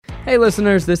Hey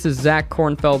listeners, this is Zach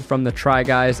Kornfeld from the Try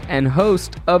Guys and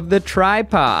host of The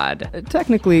Tripod.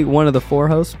 Technically one of the 4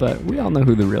 hosts, but we all know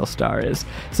who the real star is.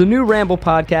 It's a new ramble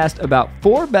podcast about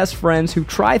 4 best friends who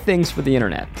try things for the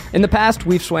internet. In the past,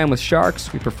 we've swam with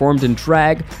sharks, we performed in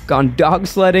drag, gone dog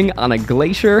sledding on a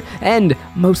glacier, and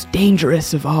most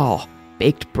dangerous of all,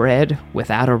 baked bread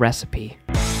without a recipe.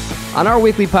 On our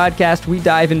weekly podcast, we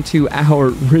dive into our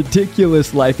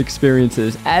ridiculous life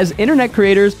experiences as internet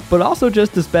creators, but also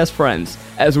just as best friends,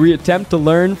 as we attempt to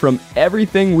learn from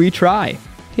everything we try.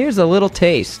 Here's a little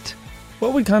taste.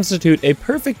 What would constitute a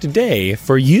perfect day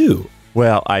for you?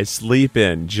 Well, I sleep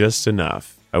in just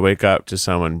enough. I wake up to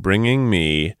someone bringing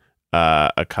me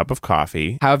a cup of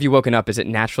coffee. How have you woken up? Is it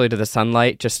naturally to the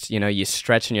sunlight? Just, you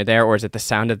stretch and you're there? Or is it the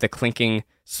sound of the clinking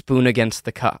spoon against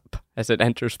the cup as it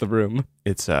enters the room?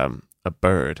 It's a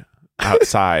bird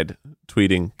outside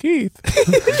tweeting, Keith.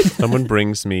 Someone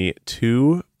brings me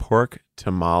 2 pork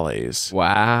tamales.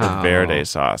 Wow. With verde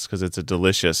sauce, because it's a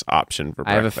delicious option for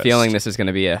breakfast. I have a feeling this is going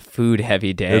to be a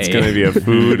food-heavy day. It's going to be a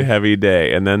food-heavy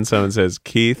day. And then someone says,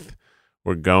 Keith,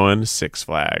 we're going to Six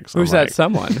Flags. Who's that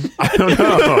someone? I don't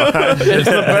know. It's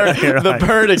the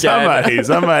bird again.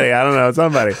 Somebody. I don't know.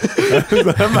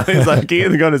 Somebody's like, Keith,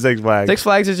 we're going to Six Flags. Six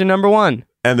Flags is your number 1.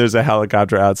 And there's a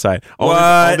helicopter outside.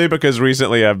 Only because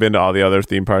recently I've been to all the other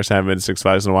theme parks. I haven't been to Six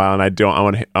Flags in a while, and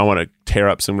I want to tear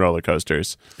up some roller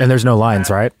coasters. And there's no lines,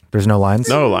 right? There's no lines?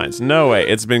 No lines. No way.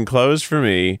 It's been closed for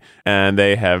me, and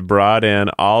they have brought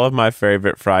in all of my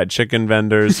favorite fried chicken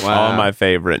vendors, all of my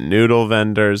favorite noodle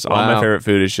vendors, all my favorite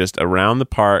food is just around the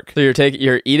park. So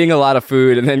you're eating a lot of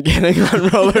food and then getting on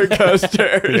roller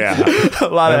coasters. Yeah. A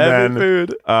lot of heavy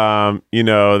food.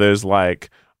 There's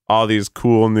like all these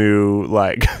cool new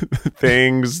like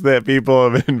things that people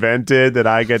have invented that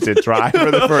I get to try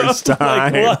for the first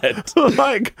time. Like what?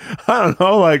 Like, I don't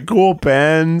know, like cool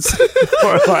pens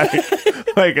or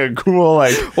like a cool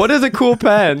like what is a cool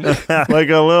pen? Like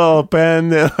a little pen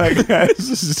that like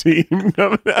has steam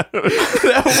coming out of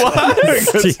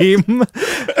it. Steam?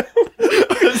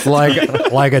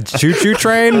 like a choo-choo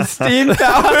train? Steam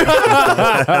power?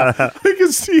 Like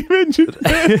a steam engine.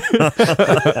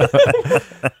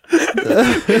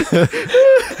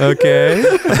 Okay.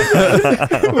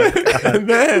 And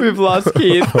then We've lost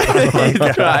Keith.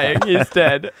 He's crying. He's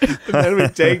dead. And then we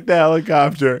take the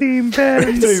helicopter. We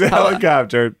take the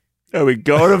helicopter and we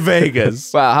go to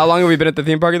Vegas. Wow, how long have we been at the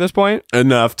theme park at this point?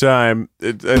 Enough time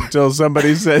until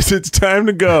somebody says it's time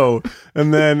to go.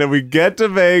 And then we get to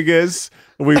Vegas.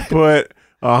 We put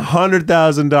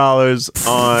 $100,000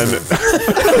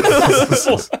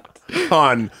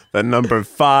 on the number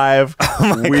 5.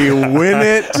 We win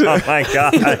it. Oh my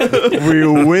God. We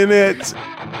win it.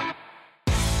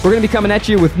 We're going to be coming at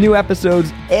you with new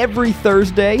episodes every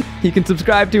Thursday. You can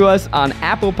subscribe to us on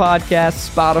Apple Podcasts,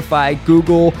 Spotify,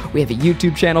 Google. We have a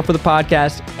YouTube channel for the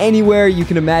podcast. Anywhere you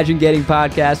can imagine getting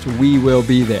podcasts, we will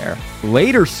be there.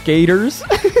 Later, skaters.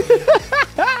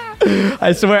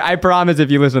 I swear, I promise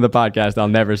if you listen to the podcast, I'll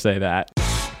never say that.